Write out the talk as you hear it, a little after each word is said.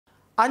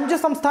5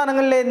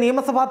 സംസ്ഥാനങ്ങളിലെ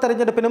നിയമസഭാ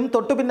തെരഞ്ഞെടുപ്പിനും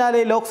തൊട്ടുപിന്നാലെ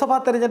ലോക്സഭാ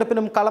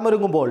തെരഞ്ഞെടുപ്പിനും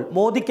കളമൊരുങ്ങുമ്പോൾ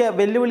മോദിക്ക്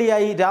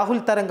വെല്ലുവിളിയായി രാഹുൽ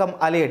തരംഗം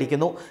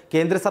അലയടിക്കുന്നു.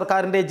 കേന്ദ്ര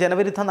സർക്കാരിന്റെ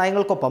ജനവിരുദ്ധ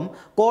നയങ്ങൾക്കൊപ്പം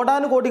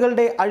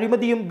കോടാനുകോടികളുടെ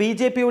അഴിമതിയും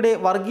ബിജെപിയുടെ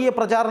വർഗീയ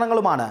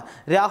പ്രചാരണങ്ങളുമാണ്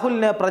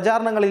രാഹുലിന്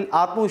പ്രചാരണങ്ങളിൽ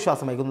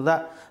ആത്മവിശ്വാസമേകുന്നത്.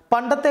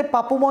 പണ്ടത്തെ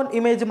പപ്പുമോൻ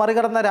ഇമേജ്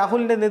മറികടന്ന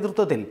രാഹുലിന്റെ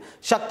നേതൃത്വത്തിൽ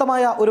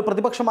ശക്തമായ ഒരു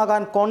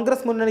പ്രതിപക്ഷമാകാൻ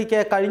കോൺഗ്രസ്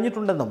മുന്നണിക്ക്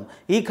കഴിഞ്ഞിട്ടുണ്ടെന്നും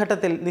ഈ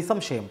ഘട്ടത്തിൽ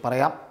നിസ്സംശയം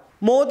പറയാം.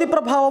 മോദി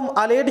പ്രഭാവം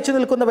അലയടിച്ചു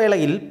നിൽക്കുന്ന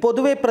വേളയിൽ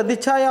പൊതുവെ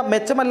പ്രതിച്ഛായ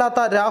മെച്ചമല്ലാത്ത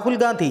രാഹുൽ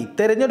ഗാന്ധി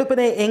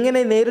തെരഞ്ഞെടുപ്പിനെ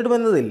എങ്ങനെ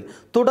നേരിടുമെന്നതിൽ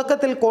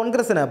തുടക്കത്തിൽ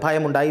കോൺഗ്രസിന്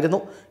ഭയമുണ്ടായിരുന്നു.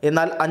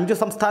 എന്നാൽ 5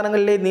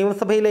 സംസ്ഥാനങ്ങളിലെ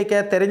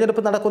നിയമസഭയിലേക്ക്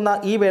തെരഞ്ഞെടുപ്പ് നടക്കുന്ന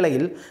ഈ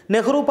വേളയിൽ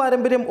നെഹ്റു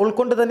പാരമ്പര്യം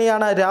ഉൾക്കൊണ്ട്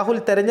തന്നെയാണ് രാഹുൽ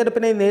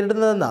തെരഞ്ഞെടുപ്പിനെ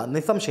നേരിടുന്നതെന്ന്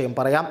നിസ്സംശയം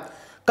പറയാം.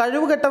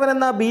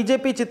 കഴിവുകെട്ടവനെന്ന്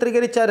ബിജെപി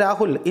ചിത്രീകരിച്ച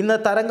രാഹുൽ ഇന്ന്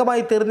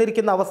തരംഗമായി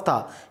തീർന്നിരിക്കുന്ന അവസ്ഥ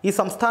ഈ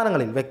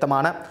സംസ്ഥാനങ്ങളിൽ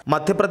വ്യക്തമാണ്.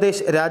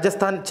 മധ്യപ്രദേശ്,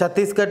 രാജസ്ഥാൻ,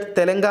 ഛത്തീസ്ഗഡ്,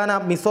 തെലങ്കാന,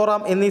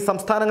 മിസോറാം എന്നീ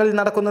സംസ്ഥാനങ്ങളിൽ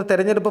നടക്കുന്ന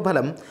തെരഞ്ഞെടുപ്പ്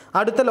ഫലം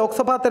അടുത്ത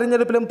ലോക്സഭാ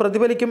തെരഞ്ഞെടുപ്പിലും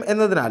പ്രതിഫലിക്കും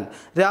എന്നതിനാൽ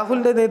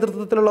രാഹുലിന്റെ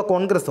നേതൃത്വത്തിലുള്ള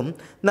കോൺഗ്രസും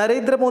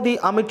നരേന്ദ്രമോദി,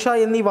 അമിത്ഷാ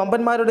എന്നീ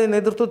വമ്പന്മാരുടെ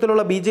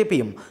നേതൃത്വത്തിലുള്ള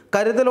ബിജെപിയും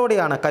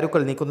കരുതലോടെയാണ്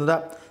കരുക്കൾ നീക്കുന്നത്.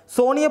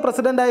 സോണിയ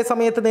പ്രസിഡന്റായ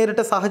സമയത്ത്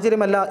നേരിട്ട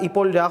സാഹചര്യമല്ല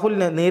ഇപ്പോൾ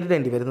രാഹുലിന്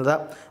നേരിടേണ്ടി വരുന്നത്.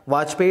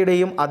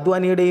 വാജ്പേയിയുടെയും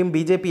അദ്വാനിയുടെയും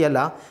ബിജെപി അല്ല,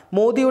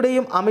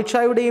 മോദിയുടെയും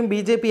അമിത്ഷായുടെയും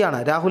ബിജെപിയാണ്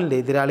രാഹുലിന്റെ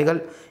എതിരാളികൾ.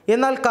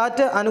 എന്നാൽ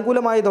കാറ്റ്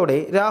അനുകൂലമായതോടെ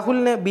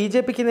രാഹുലിന്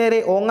ബിജെപിക്ക് നേരെ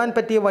ഓങ്ങാൻ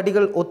പറ്റിയ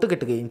വടികൾ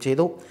ഒത്തുകിട്ടുകയും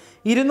ചെയ്തു.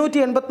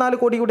 284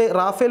 കോടിയുടെ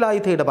റാഫേൽ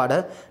ആയുധ ഇടപാട്,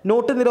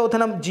 നോട്ട്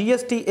നിരോധനം,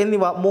 GST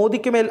എന്നിവ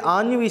മോദിക്കുമേൽ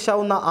ആഞ്ഞു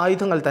വീശാവുന്ന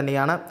ആയുധങ്ങൾ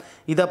തന്നെയാണ്.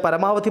 ഇത്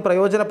പരമാവധി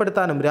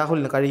പ്രയോജനപ്പെടുത്താനും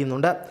രാഹുലിന്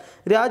കഴിയുന്നുണ്ട്.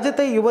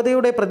 രാജ്യത്തെ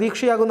യുവതയുടെ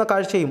പ്രതീക്ഷയാകുന്ന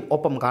കാഴ്ചയും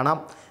ഒപ്പം കാണാം.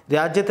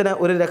 രാജ്യത്തിന്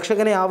ഒരു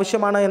രക്ഷകനെ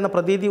ആവശ്യമാണ് എന്ന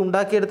പ്രതീതി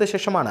ഉണ്ടാക്കിയെടുത്ത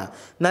ശേഷമാണ്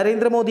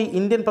നരേന്ദ്രമോദി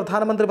ഇന്ത്യൻ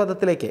പ്രധാനമന്ത്രി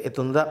പദത്തിലേക്ക്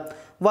എത്തുന്നത്.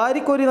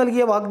 വാരിക്കോരി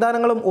നൽകിയ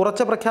വാഗ്ദാനങ്ങളും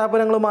ഉറച്ച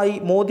പ്രഖ്യാപനങ്ങളുമായി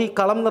മോദി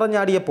കളം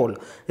നിറഞ്ഞാടിയപ്പോൾ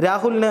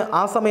രാഹുലിന്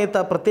ആ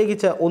സമയത്ത്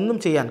പ്രത്യേകിച്ച് ഒന്നും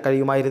ചെയ്യാൻ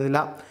കഴിയുമായിരുന്നില്ല.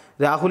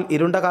 രാഹുൽ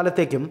ഇരുണ്ട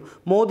കാലത്തേക്കും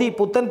മോദി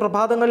പുത്തൻ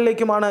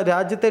പ്രഭാതങ്ങളിലേക്കുമാണ്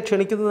രാജ്യത്തെ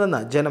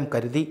ക്ഷണിക്കുന്നതെന്ന് ജനം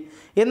കരുതി.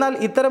 എന്നാൽ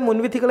ഇത്തരം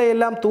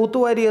മുൻവിധികളെയെല്ലാം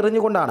തൂത്തുവാരി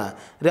എറിഞ്ഞുകൊണ്ടാണ്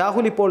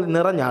രാഹുൽ ഇപ്പോൾ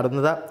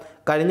നിറഞ്ഞാടുന്നത്.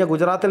 കഴിഞ്ഞ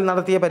ഗുജറാത്തിൽ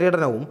നടത്തിയ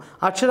പര്യടനവും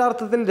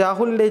അക്ഷരാർത്ഥത്തിൽ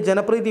രാഹുലിൻ്റെ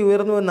ജനപ്രീതി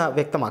ഉയർന്നുവെന്ന്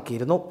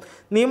വ്യക്തമാക്കിയിരുന്നു.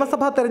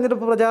 നിയമസഭാ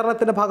തെരഞ്ഞെടുപ്പ്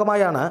പ്രചാരണത്തിൻ്റെ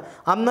ഭാഗമായാണ്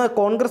അന്ന്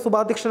കോൺഗ്രസ്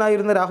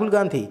ഉപാധ്യക്ഷനായിരുന്ന രാഹുൽ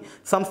ഗാന്ധി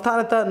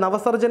സംസ്ഥാനത്ത്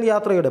നവസർജൻ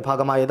യാത്രയുടെ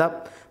ഭാഗമായത്.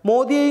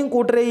 മോദിയെയും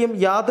കൂട്ടരെയും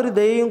യാതൊരു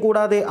ദയയും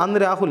കൂടാതെ അന്ന്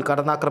രാഹുൽ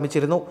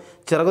കടന്നാക്രമിച്ചിരുന്നു.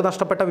 ചിറകു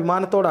നഷ്ടപ്പെട്ട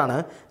വിമാനത്തോടാണ്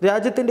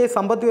രാജ്യത്തിൻ്റെ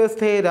സമ്പദ്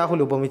വ്യവസ്ഥയെ രാഹുൽ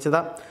ഉപമിച്ചത്.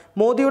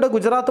 മോദിയുടെ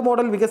ഗുജറാത്ത്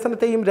മോഡൽ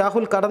വികസനത്തെയും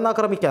രാഹുൽ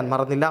കടന്നാക്രമിക്കാൻ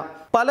മറന്നില്ല.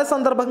 പല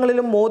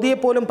സന്ദർഭങ്ങളിലും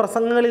മോദിയെപ്പോലും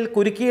പ്രസംഗങ്ങളിൽ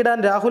കുരുക്കിയിടാൻ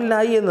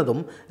രാഹുലിനായി എന്നതും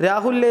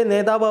രാഹുലിലെ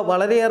നേതാവ്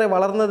വളരെയേറെ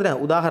വളർന്നതിന്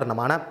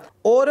ഉദാഹരണമാണ്.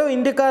 ഓരോ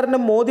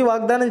ഇന്ത്യക്കാരനും മോദി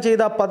വാഗ്ദാനം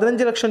ചെയ്ത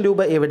 15 ലക്ഷം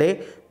രൂപ എവിടെ?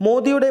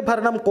 മോദിയുടെ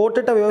ഭരണം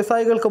കോട്ടിട്ട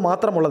വ്യവസായികൾക്ക്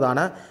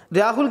മാത്രമുള്ളതാണ്.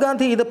 രാഹുൽ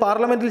ഗാന്ധി ഇത്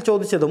പാർലമെന്റിൽ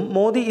ചോദിച്ചതും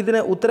മോദി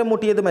ഇതിന് ഉത്തരം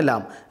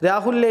മുട്ടിയതുമെല്ലാം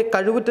രാഹുലിലെ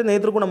കഴിവുറ്റ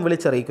നേതൃഗുണം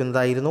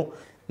വിളിച്ചറിയിക്കുന്നതായിരുന്നു.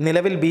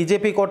 നിലവിൽ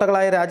BJP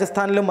കോട്ടകളായ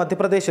രാജസ്ഥാനിലും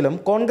മധ്യപ്രദേശിലും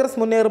കോൺഗ്രസ്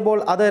മുന്നേറുമ്പോൾ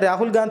അത്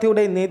രാഹുൽ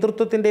ഗാന്ധിയുടെ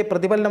നേതൃത്വത്തിൻ്റെ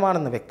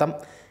പ്രതിഫലനമാണെന്ന് വ്യക്തം.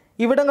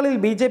 ഇവിടങ്ങളിൽ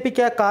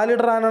BJPക്ക്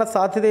കാലിടറാനാണ്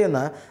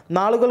സാധ്യതയെന്ന്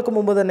നാളുകൾക്ക്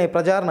മുമ്പ് തന്നെ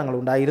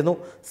പ്രചാരണങ്ങളുണ്ടായിരുന്നു.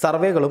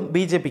 സർവേകളും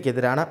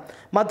BJPക്കെതിരാണ്.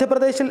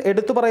 മധ്യപ്രദേശിൽ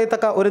എടുത്തു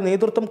പറയത്തക്ക ഒരു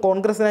നേതൃത്വം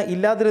കോൺഗ്രസിന്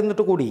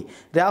ഇല്ലാതിരുന്നിട്ടുകൂടി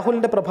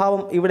രാഹുലിൻ്റെ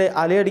പ്രഭാവം ഇവിടെ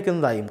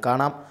അലയടിക്കുന്നതായും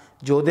കാണാം.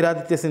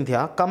 ജ്യോതിരാദിത്യ സിന്ധ്യ,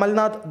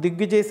 കമൽനാഥ്,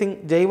 ദിഗ്വിജയ് സിംഗ്,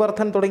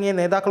 ജയ്വർദ്ധൻ തുടങ്ങിയ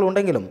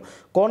നേതാക്കളുണ്ടെങ്കിലും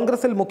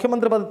കോൺഗ്രസിൽ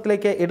മുഖ്യമന്ത്രി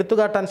പദത്തിലേക്ക്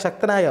എടുത്തുകാട്ടാൻ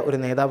ശക്തനായ ഒരു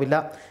നേതാവില്ല.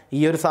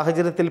 ഈയൊരു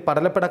സാഹചര്യത്തിൽ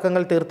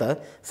പടലപ്പിടക്കങ്ങൾ തീർത്ത്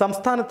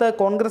സംസ്ഥാനത്ത്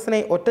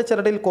കോൺഗ്രസിനെ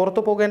ഒറ്റച്ചരടിൽ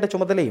കോർത്തുപോകേണ്ട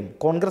ചുമതലയും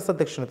കോൺഗ്രസ്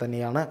അധ്യക്ഷന്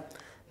തന്നെയാണ്.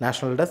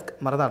 നാഷണൽ ഡെസ്ക്,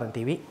 മറുനാടൻ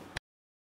TV.